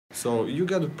So you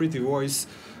got a pretty voice.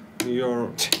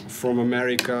 You're from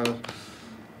America.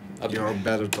 You're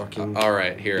better talking. All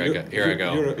right, here I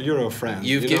go. You're a friend.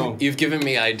 You've given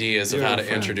me ideas of how to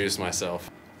friend. introduce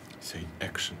myself. Say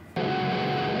action.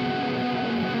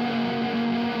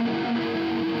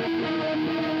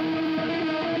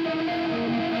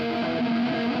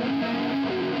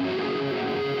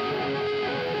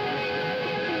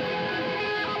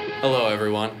 Hello,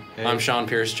 everyone. Hey. I'm Sean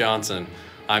Pierce Johnson.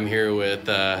 I'm here with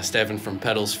Stefan from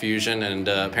Pedals Fusion, and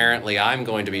apparently I'm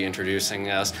going to be introducing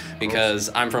us because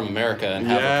I'm from America and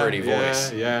have a pretty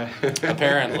voice. Yeah.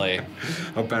 Apparently.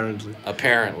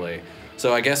 Apparently.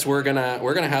 So I guess we're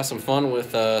gonna have some fun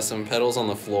with some pedals on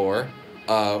the floor,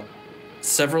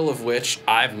 several of which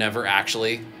I've never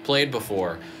actually played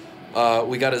before.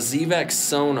 We got a ZVEX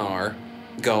Sonar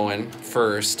going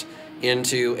first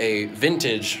into a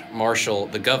vintage Marshall,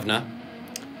 the Govna,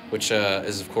 which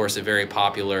is, of course, a very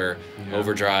popular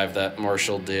overdrive that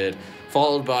Marshall did,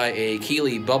 followed by a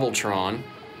Keeley Bubbletron,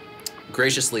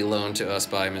 graciously loaned to us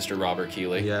by Mr. Robert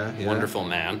Keeley, wonderful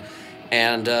man,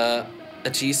 and a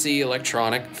TC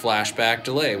Electronic Flashback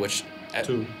Delay, which...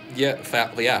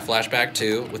 Flashback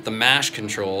 2 with the mash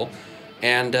control,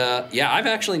 and I've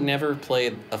actually never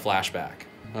played a Flashback.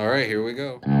 All right, here we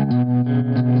go.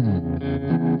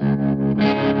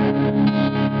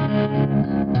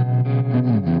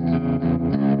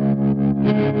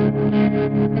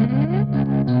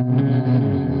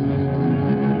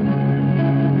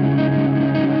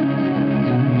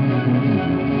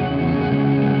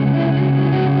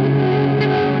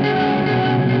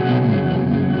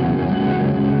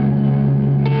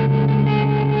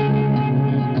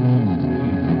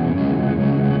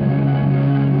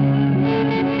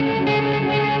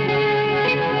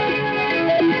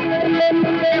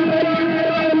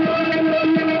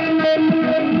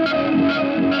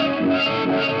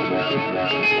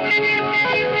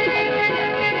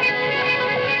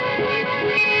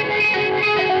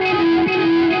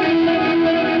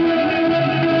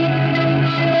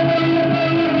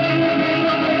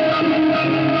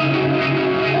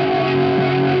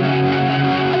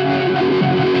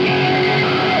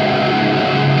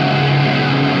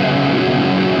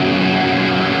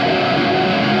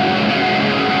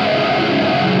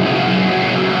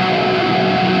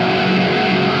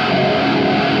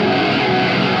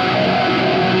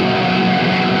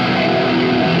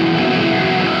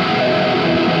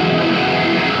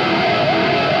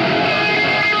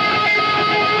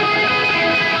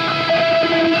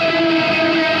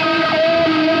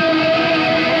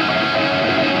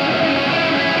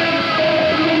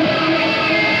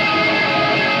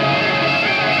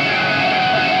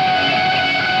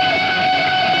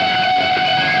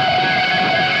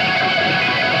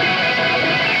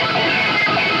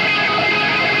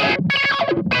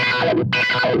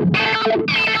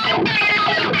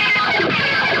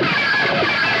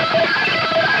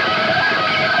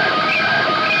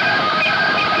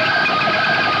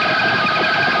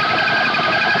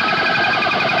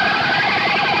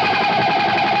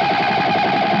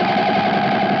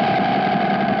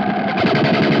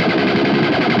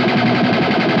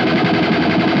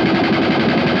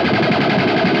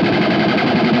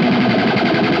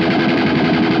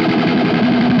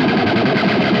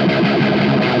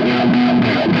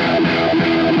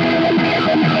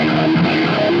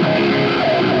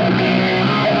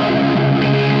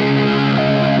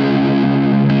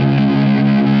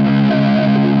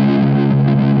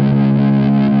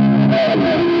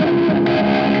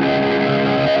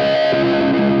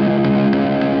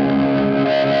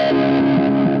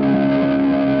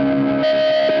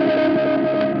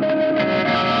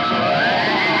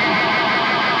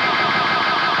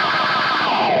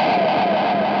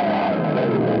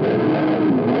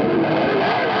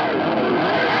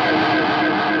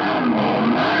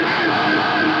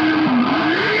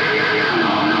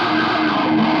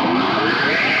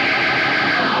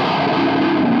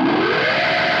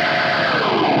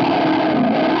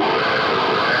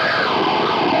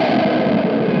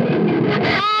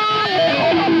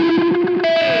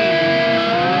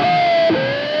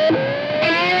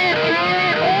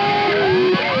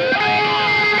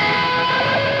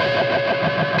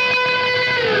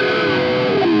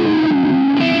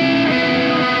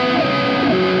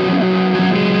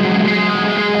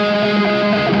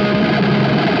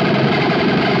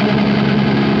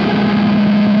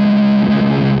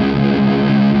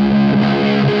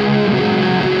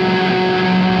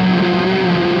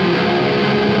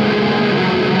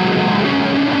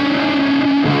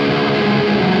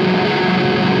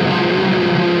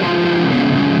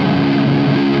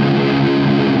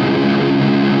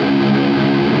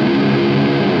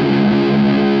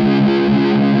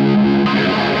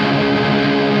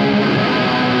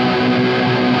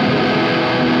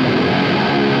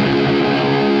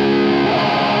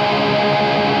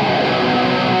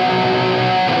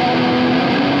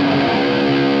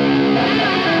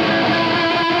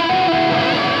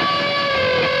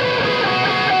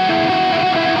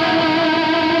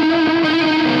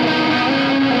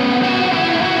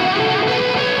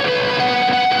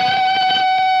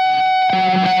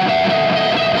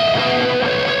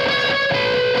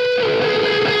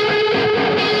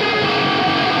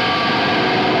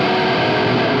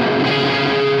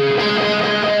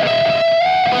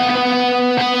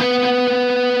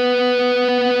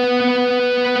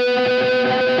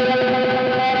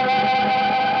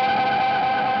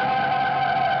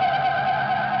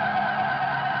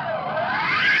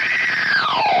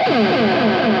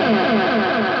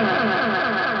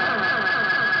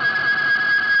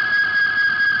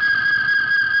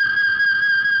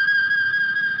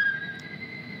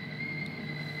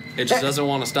 It just doesn't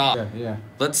want to stop. Yeah.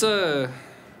 Let's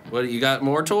what you got?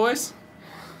 More toys?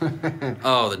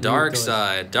 Oh, the dark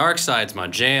side. Dark side's my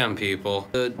jam, people.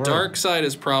 The dark side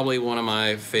is probably one of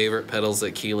my favorite pedals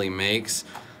that Keeley makes.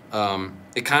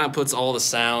 It kind of puts all the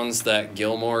sounds that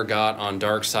Gilmore got on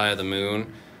Dark Side of the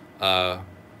Moon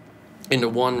into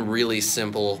one really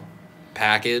simple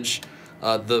package.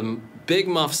 The Big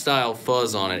Muff style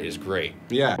fuzz on it is great.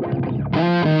 Yeah.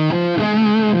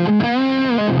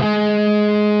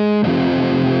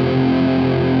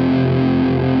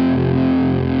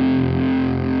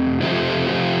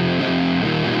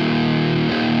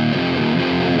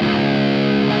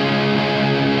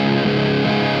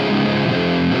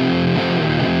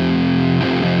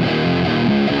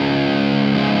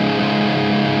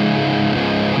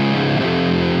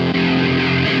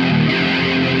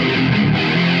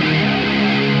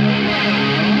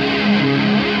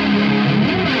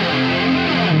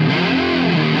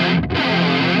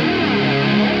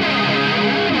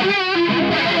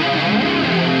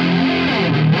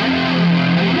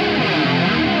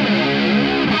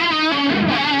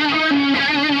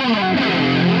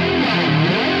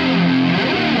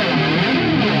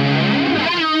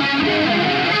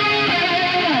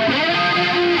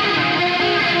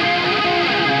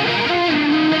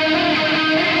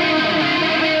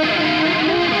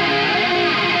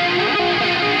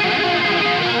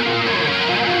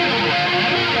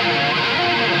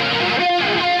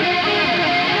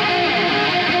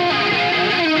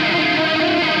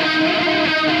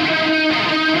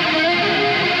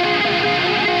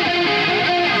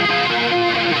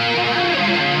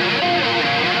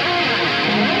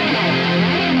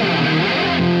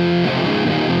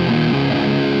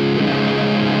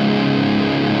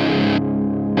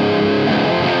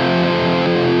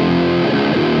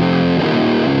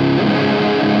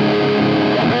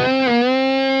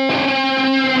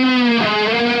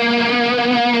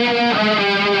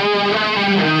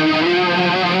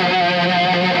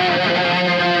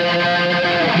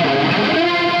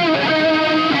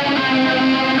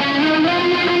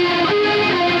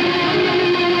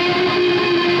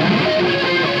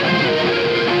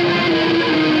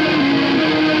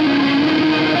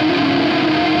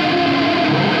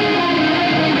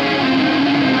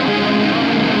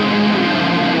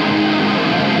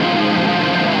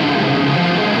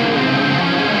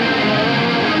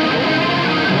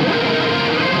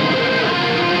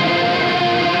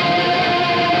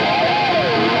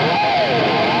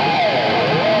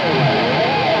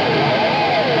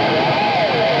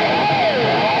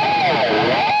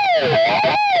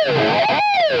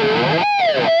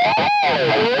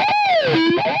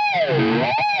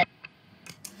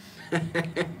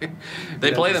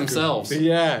 They play themselves.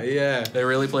 Yeah. They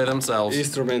really play themselves.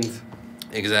 Instrument.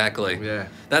 Exactly. Yeah.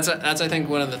 That's I think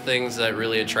one of the things that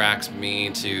really attracts me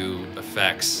to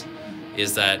effects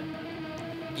is that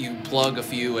you plug a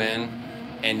few in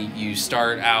and you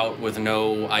start out with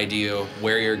no idea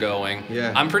where you're going.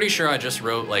 Yeah. I'm pretty sure I just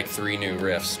wrote like 3 new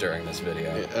riffs during this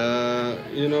video.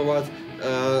 You know what?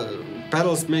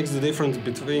 Pedals makes the difference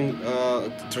between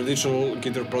traditional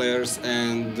guitar players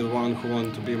and the one who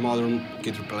want to be modern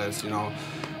guitar players, you know.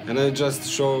 And I just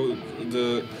show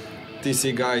the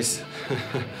TC guys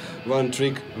one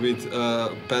trick with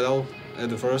pedal at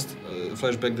the first,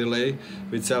 flashback delay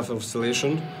with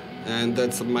self-oscillation, and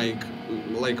that's my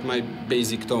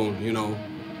basic tone, you know,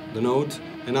 the note,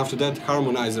 and after that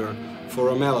harmonizer for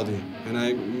a melody, and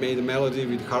I made a melody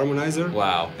with harmonizer.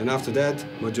 Wow. And after that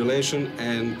modulation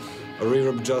and a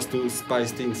reverb just to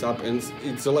spice things up, and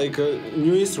it's like a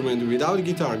new instrument without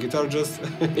guitar just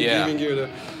giving you the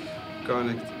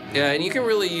connect. Yeah, and you can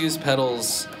really use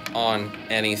pedals on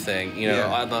anything. You know,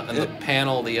 on the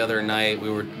panel the other night,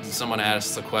 someone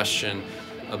asked the question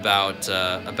about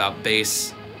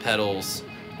bass pedals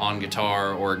on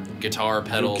guitar or guitar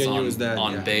pedals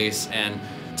on bass, and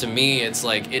to me it's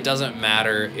like it doesn't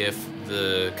matter if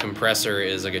the compressor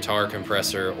is a guitar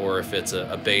compressor or if it's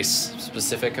a bass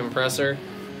specific compressor,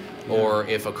 or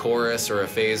if a chorus or a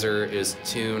phaser is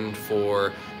tuned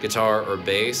for guitar or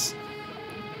bass.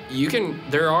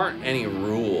 There aren't any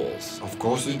rules. Of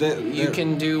course, you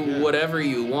can do whatever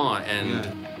you want,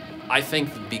 and I think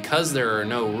because there are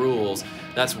no rules,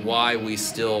 that's why we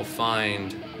still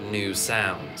find new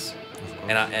sounds.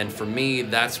 And for me,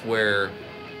 that's where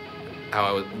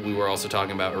we were also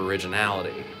talking about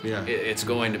originality. Yeah. It's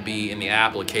going to be in the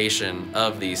application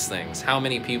of these things. How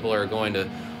many people are going to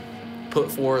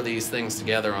put 4 of these things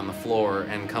together on the floor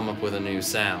and come up with a new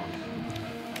sound?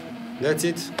 That's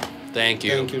it. Thank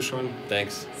you. Thank you, Sean.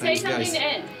 Thanks. Say something to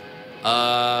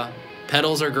end.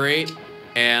 Pedals are great,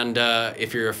 and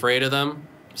if you're afraid of them,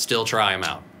 still try them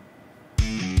out.